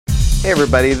Hey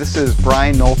everybody, this is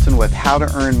Brian Knowlton with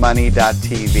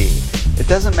HowToEarnMoney.tv. It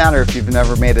doesn't matter if you've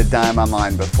never made a dime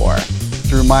online before.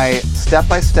 Through my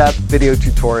step-by-step video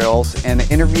tutorials and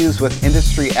interviews with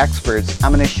industry experts,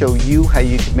 I'm going to show you how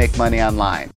you can make money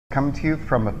online. Coming to you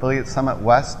from Affiliate Summit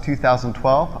West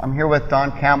 2012, I'm here with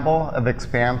Don Campbell of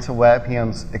Expand2Web. He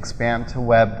owns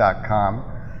Expand2Web.com.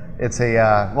 It's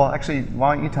a, well actually,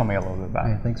 why don't you tell me a little bit about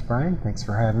it? Thanks Brian, thanks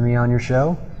for having me on your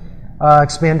show.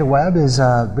 Expand2Web is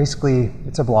basically,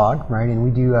 it's a blog, right? And we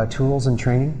do tools and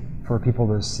training for people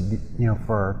to,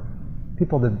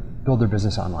 build their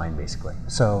business online, basically.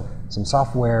 So some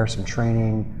software, some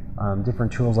training,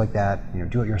 different tools like that.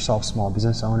 Do-it-yourself small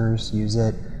business owners use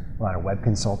it. A lot of web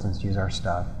consultants use our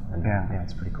stuff. And yeah,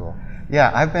 it's pretty cool. Yeah,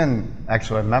 I've been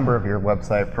actually a member of your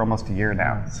website for almost a year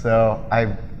now. So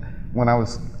when I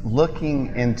was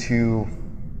looking into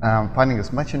finding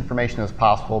as much information as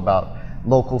possible about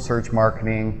local search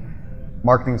marketing,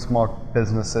 marketing small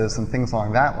businesses, and things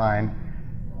along that line,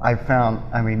 I found,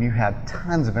 you had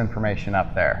tons of information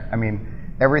up there.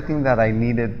 Everything that I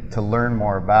needed to learn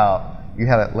more about, you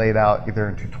had it laid out either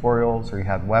in tutorials or you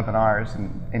had webinars,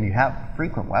 and you have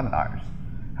frequent webinars.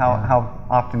 How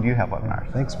often do you have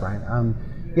webinars? Thanks, Brian.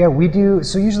 Yeah, we do,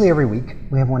 so usually every week.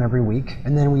 We have one every week.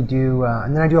 And then we do,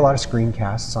 and then I do a lot of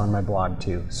screencasts on my blog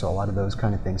too. So a lot of those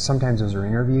kind of things. Sometimes those are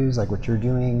interviews, like what you're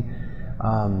doing.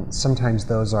 Sometimes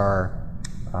those are,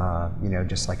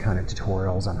 just like kind of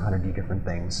tutorials on how to do different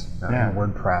things in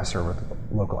WordPress or with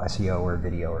local SEO or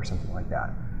video or something like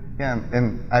that. Yeah,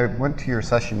 and I went to your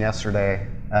session yesterday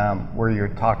where you're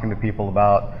talking to people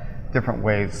about different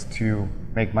ways to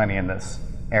make money in this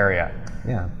area.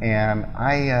 Yeah. And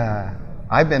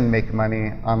I've been making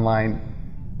money online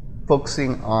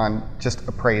focusing on just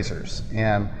appraisers.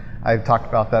 And I've talked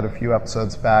about that a few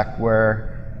episodes back where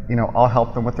I'll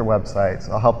help them with their websites,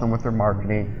 I'll help them with their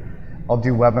marketing, I'll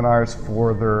do webinars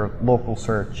for their local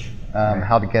search,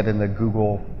 how to get into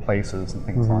Google places and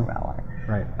things along that line.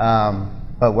 Right.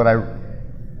 But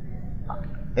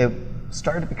it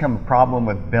started to become a problem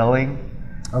with billing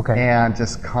and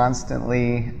just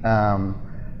constantly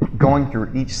going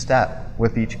through each step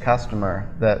with each customer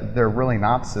that they're really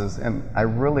novices. And I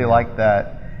really like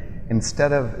that.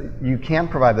 Instead of, you can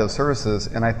provide those services,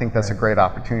 and I think that's a great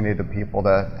opportunity to people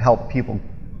to help people,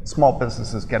 small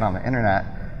businesses get on the internet.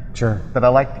 Sure. But I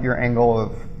like your angle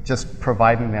of just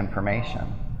providing the information,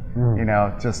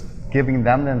 just giving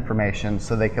them the information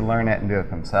so they can learn it and do it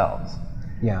themselves.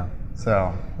 Yeah.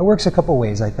 So. It works a couple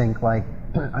ways, I think. Like,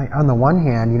 on the one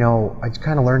hand, I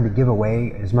kind of learned to give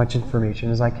away as much information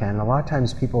as I can. A lot of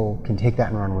times people can take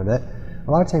that and run with it.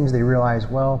 A lot of times they realize,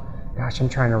 well, gosh, I'm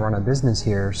trying to run a business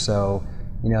here, so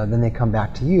then they come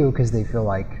back to you because they feel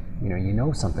like you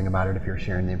know something about it if you're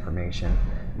sharing the information.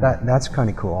 That's kind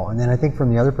of cool. And then I think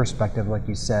from the other perspective, like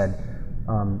you said,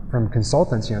 from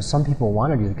consultants, some people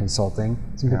want to do the consulting,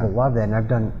 some people love that, and I've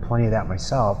done plenty of that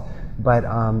myself. But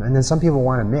and then some people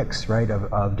want a mix, right,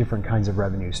 of different kinds of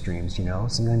revenue streams.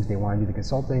 Sometimes they want to do the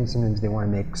consulting, sometimes they want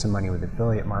to make some money with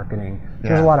affiliate marketing.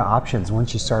 There's a lot of options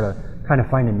once you start to kind of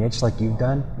find a niche like you've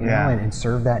done, and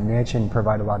serve that niche and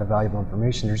provide a lot of valuable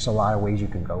information. There's a lot of ways you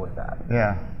can go with that.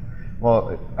 Yeah.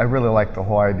 Well, I really like the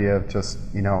whole idea of just,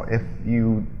 if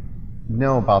you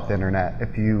know about the internet,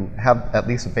 if you have at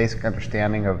least a basic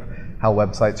understanding of how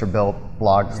websites are built,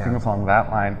 blogs, things along that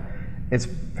line, it's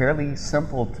fairly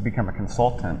simple to become a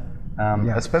consultant,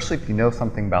 especially if you know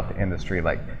something about the industry.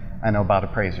 Like, I know about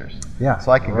appraisers. Yeah.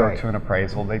 So I can go to an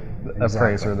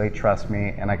appraiser, they trust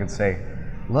me, and I can say,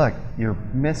 look, you're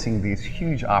missing these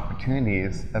huge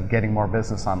opportunities of getting more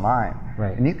business online.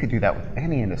 Right. And you could do that with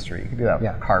any industry. You could do that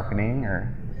with carpeting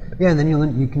or... Yeah, and then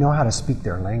you know how to speak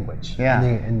their language. Yeah.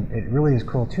 And it really is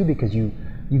cool too, because you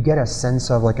get a sense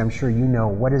of, like, I'm sure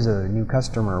what is a new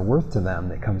customer worth to them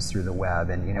that comes through the web,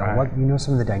 and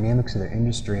some of the dynamics of their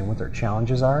industry and what their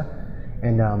challenges are.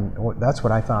 And that's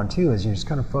what I found too, is you're just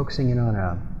kind of focusing in on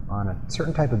a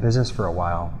certain type of business for a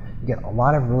while. You get a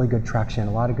lot of really good traction,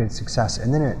 a lot of good success,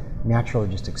 and then it naturally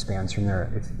just expands from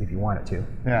there if you want it to.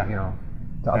 Yeah.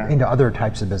 Into other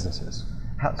types of businesses.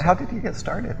 How did you get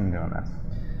started in doing this?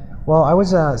 Well, I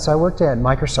worked at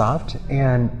Microsoft,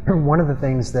 and one of the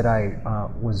things that I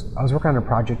was working on a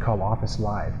project called Office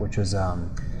Live, which was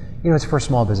it's for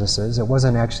small businesses. It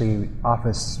wasn't actually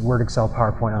Office, Word, Excel,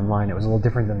 PowerPoint online. It was a little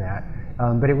different than that.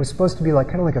 But it was supposed to be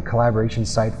kind of like a collaboration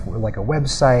site, for like a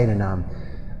website and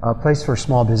a place for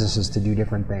small businesses to do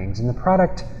different things. And the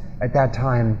product at that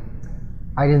time,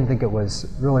 I didn't think it was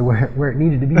really where it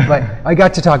needed to be, but I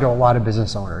got to talk to a lot of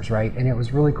business owners, right? And it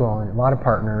was really cool, and a lot of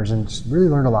partners, and just really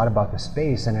learned a lot about the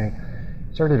space. And I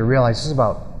started to realize, this is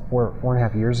about four and a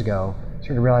half years ago,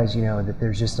 started to realize, that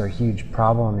there's just a huge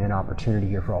problem and opportunity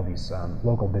here for all these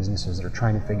local businesses that are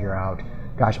trying to figure out,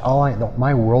 gosh,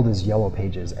 my world is Yellow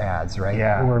Pages ads, right?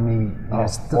 Yeah. Or maybe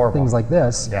horrible. things like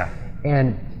this. Yeah.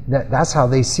 And that's how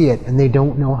they see it, and they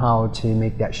don't know how to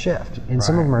make that shift. And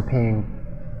some of them are paying,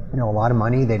 a lot of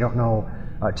money. They don't know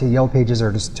to Yellow Pages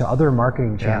or just to other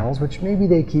marketing channels, which maybe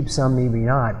they keep some, maybe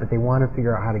not, but they want to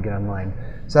figure out how to get online.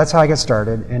 So that's how I got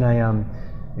started. And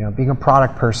I, being a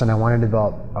product person, I wanted to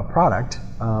develop a product,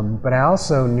 but I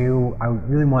also knew I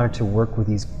really wanted to work with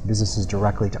these businesses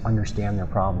directly to understand their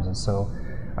problems. And so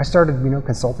I started,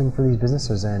 consulting for these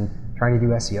businesses and trying to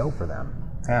do SEO for them.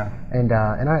 Yeah. And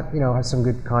I, have some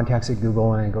good contacts at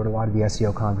Google, and I go to a lot of the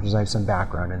SEO conferences. I have some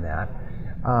background in that.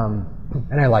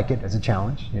 And I like it as a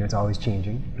challenge. It's always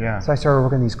changing. Yeah. So I started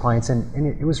working with these clients, and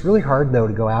it was really hard, though,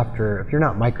 to go after, if you're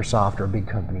not Microsoft or a big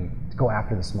company, to go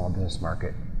after the small business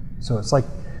market. So it's like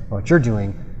what you're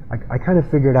doing. I kind of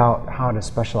figured out how to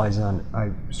specialize on, I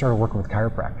started working with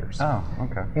chiropractors. Oh,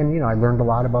 okay. And, I learned a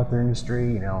lot about their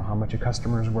industry, how much a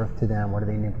customer is worth to them, what do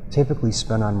they typically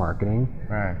spend on marketing,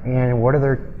 Right. and what are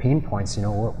their pain points,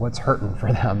 what's hurting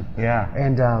for them. Yeah.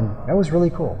 And that was really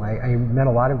cool. I met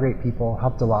a lot of great people,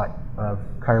 helped a lot of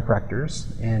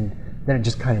chiropractors, and then it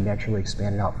just kind of naturally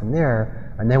expanded out from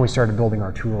there. And then we started building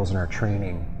our tools and our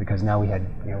training, because now we had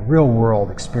real world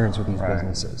experience with these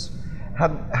businesses.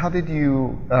 How did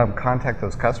you contact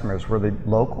those customers? Were they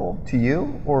local to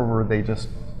you, or were they just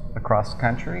across the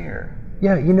country? Or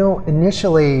yeah,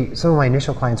 initially some of my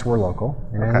initial clients were local,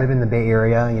 and Okay. I live in the Bay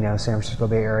Area, San Francisco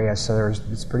Bay Area, so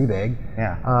it's pretty big.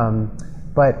 Yeah.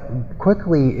 But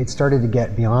quickly it started to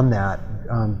get beyond that,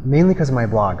 mainly because of my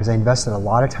blog, because I invested a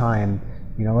lot of time,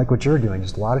 like what you're doing,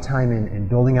 just a lot of time in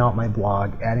building out my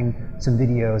blog, adding some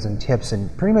videos and tips, and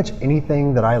pretty much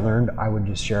anything that I learned, I would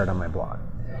just share it on my blog.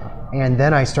 And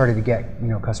then I started to get,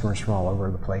 customers from all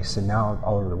over the place, and now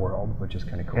all over the world, which is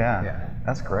kind of cool. Yeah.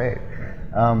 That's great.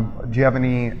 Do you have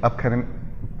any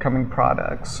upcoming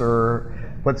products, or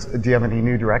do you have any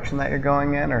new direction that you're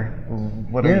going in, or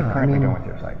what are you currently doing with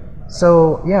your site?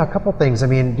 So yeah, a couple things.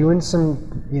 Doing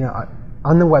some,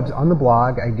 on the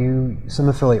blog, I do some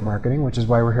affiliate marketing, which is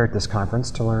why we're here at this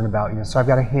conference, to learn about, so I've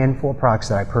got a handful of products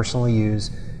that I personally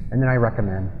use, and then I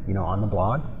recommend, on the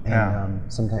blog. And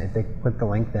sometimes if they click the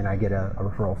link, then I get a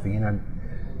referral fee, and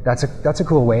that's a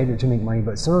cool way to make money.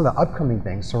 But some of the upcoming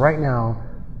things. So right now,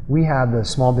 we have the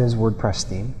Small Biz WordPress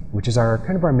theme, which is our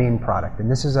main product.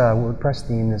 And this is a WordPress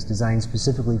theme that's designed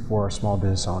specifically for a small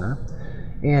business owner.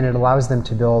 And it allows them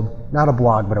to build not a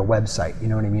blog, but a website. You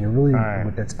know what I mean? It really,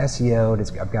 that's SEO'd.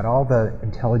 I've got all the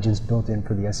intelligence built in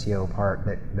for the SEO part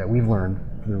that we've learned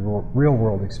through real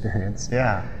world experience.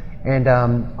 Yeah. And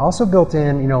also built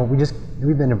in,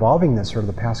 we've been evolving this for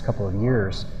the past couple of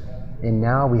years, and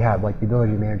now we have the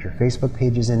ability to manage your Facebook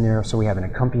pages in there. So we have an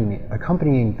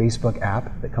accompanying Facebook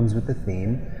app that comes with the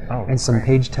theme, and some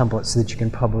page templates so that you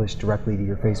can publish directly to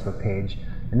your Facebook page.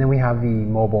 And then we have the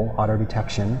mobile auto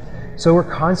detection. So we're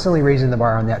constantly raising the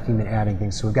bar on that theme and adding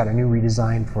things. So we've got a new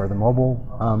redesign for the mobile.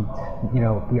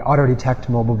 We auto detect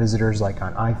mobile visitors like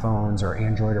on iPhones or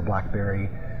Android or BlackBerry.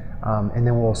 And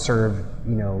then we'll serve,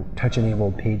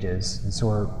 touch-enabled pages. And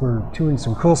so we're doing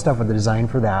some cool stuff with the design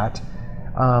for that.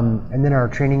 And then our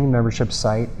training and membership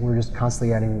site, we're just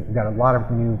constantly adding. We've got a lot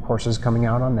of new courses coming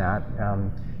out on that,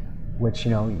 which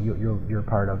you're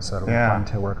part of, so it'll be fun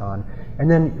to work on. And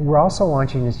then we're also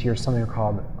launching this year something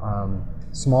called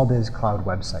Small Biz Cloud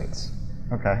Websites.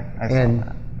 Okay, I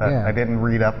saw that. I didn't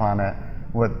read up on it.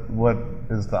 What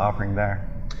is the offering there?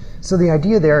 So the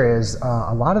idea there is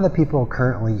a lot of the people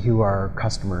currently who are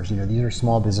customers, these are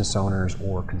small business owners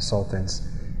or consultants.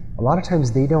 A lot of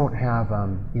times they don't have,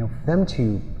 for them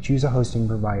to choose a hosting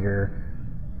provider,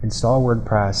 install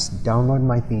WordPress, download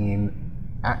my theme,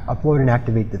 upload and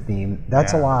activate the theme.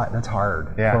 That's a lot. That's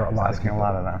hard for a lot of people. A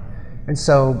lot of them. And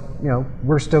so,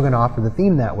 we're still going to offer the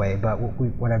theme that way. But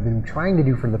what I've been trying to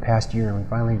do for the past year, and we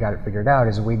finally got it figured out,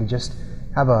 is a way to just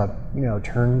have a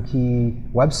turnkey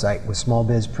website with Small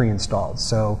Biz pre-installed.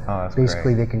 So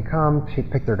basically they can come,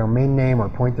 pick their domain name or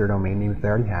point their domain name if they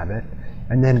already have it,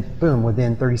 and then boom,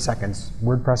 within 30 seconds,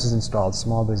 WordPress is installed,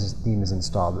 Small Biz theme is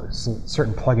installed,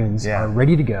 certain plugins are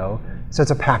ready to go. So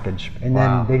it's a package, and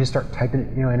then they just start typing,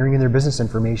 entering in their business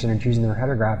information and choosing their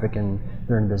header graphic, and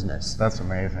they're in business. That's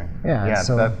amazing. Yeah.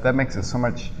 So that makes it so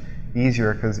much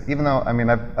easier, because even though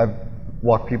I've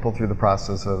walked people through the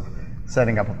process of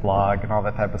setting up a blog and all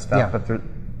that type of stuff, but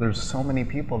there's so many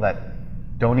people that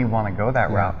don't even want to go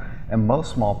that route, and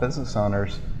most small business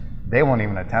owners, they won't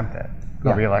even attempt it.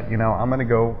 They'll be like, I'm going to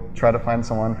go try to find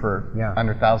someone for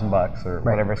under $1,000 or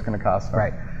whatever it's going to cost them.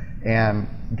 Right. And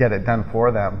get it done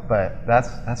for them. But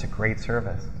that's a great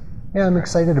service. Yeah, I'm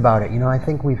excited about it. I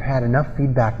think we've had enough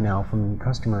feedback now from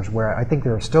customers where I think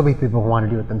there will still be people who want to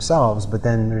do it themselves, but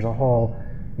then there's a whole,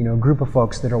 group of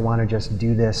folks that will want to just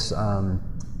do this, and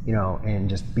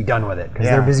just be done with it because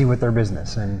they're busy with their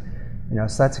business, and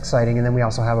so that's exciting. And then we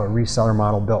also have a reseller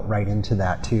model built right into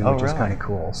that too, which is kind of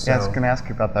cool. So, yeah, I was going to ask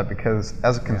you about that because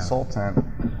as a consultant,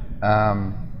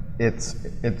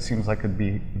 it seems like it'd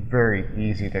be very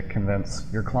easy to convince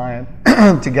your client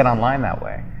to get online that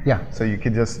way. Yeah. So you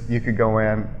could go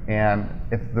in, and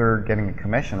if they're getting a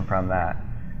commission from that,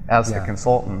 as the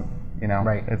consultant,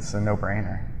 it's a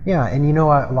no-brainer. Yeah, and a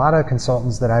lot of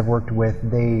consultants that I've worked with,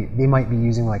 they might be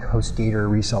using like HostGator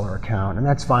reseller account, and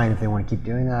that's fine if they want to keep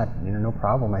doing that. No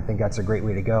problem. I think that's a great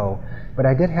way to go. But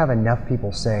I did have enough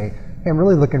people say, hey, I'm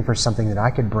really looking for something that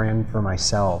I could brand for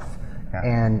myself. Yeah.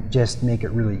 And just make it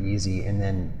really easy, and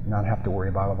then not have to worry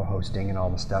about all the hosting and all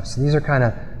the stuff. So these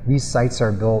sites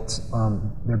are built,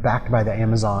 they're backed by the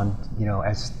Amazon,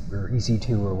 or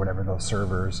EC2 or whatever, those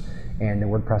servers, and the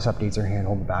WordPress updates are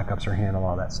handled, the backups are handled,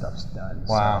 all that stuff's done.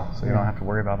 Wow, so you don't have to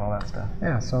worry about all that stuff.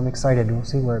 Yeah, so I'm excited. We'll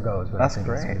see where it goes. But that's I think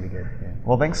great. It's going to be good. Yeah.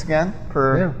 Well, thanks again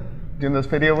for doing this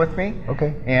video with me.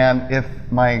 Okay. And if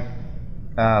my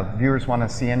viewers want to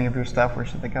see any of your stuff, where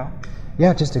should they go?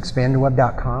 Yeah, just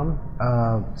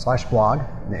expandedweb.com/blog,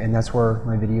 and that's where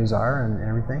my videos are and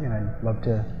everything. And I'd love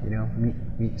to,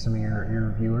 meet some of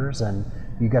your viewers. And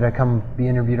you got to come be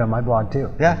interviewed on my blog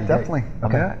too. Yeah, definitely.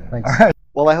 Okay, thanks. All right.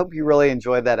 Well, I hope you really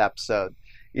enjoyed that episode.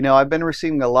 I've been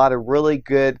receiving a lot of really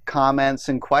good comments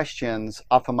and questions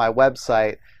off of my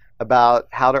website about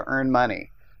how to earn money.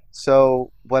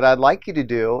 So what I'd like you to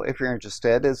do, if you're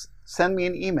interested, is send me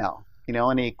an email.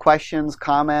 Any questions,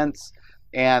 comments,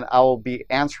 and I will be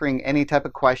answering any type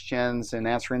of questions and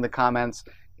answering the comments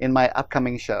in my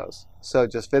upcoming shows. So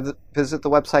just visit the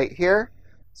website here,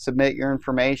 submit your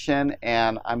information,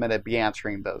 and I'm going to be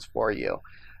answering those for you.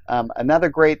 Another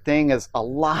great thing is a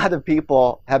lot of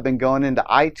people have been going into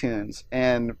iTunes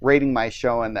and rating my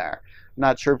show in there. I'm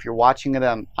not sure if you're watching it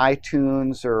on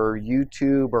iTunes or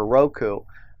YouTube or Roku,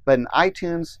 but in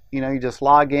iTunes, you just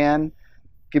log in,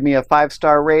 give me a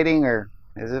 5-star rating, or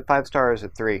is it 5 stars or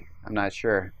is it 3? I'm not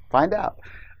sure. Find out.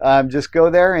 Just go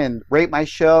there and rate my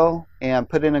show and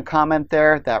put in a comment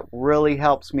there. That really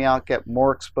helps me out get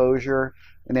more exposure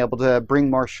and able to bring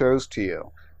more shows to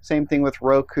you. Same thing with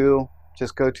Roku.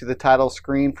 Just go to the title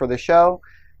screen for the show,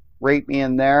 rate me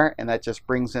in there, and that just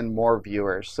brings in more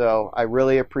viewers. So I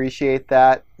really appreciate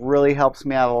that. Really helps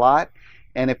me out a lot.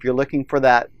 And if you're looking for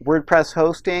that WordPress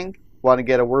hosting, want to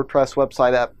get a WordPress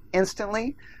website up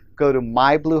instantly, go to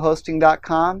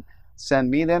mybluehosting.com.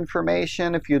 Send me the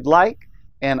information if you'd like,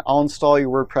 and I'll install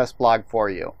your WordPress blog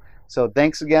for you. So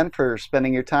thanks again for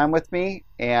spending your time with me,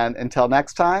 and until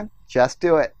next time, just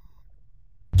do it.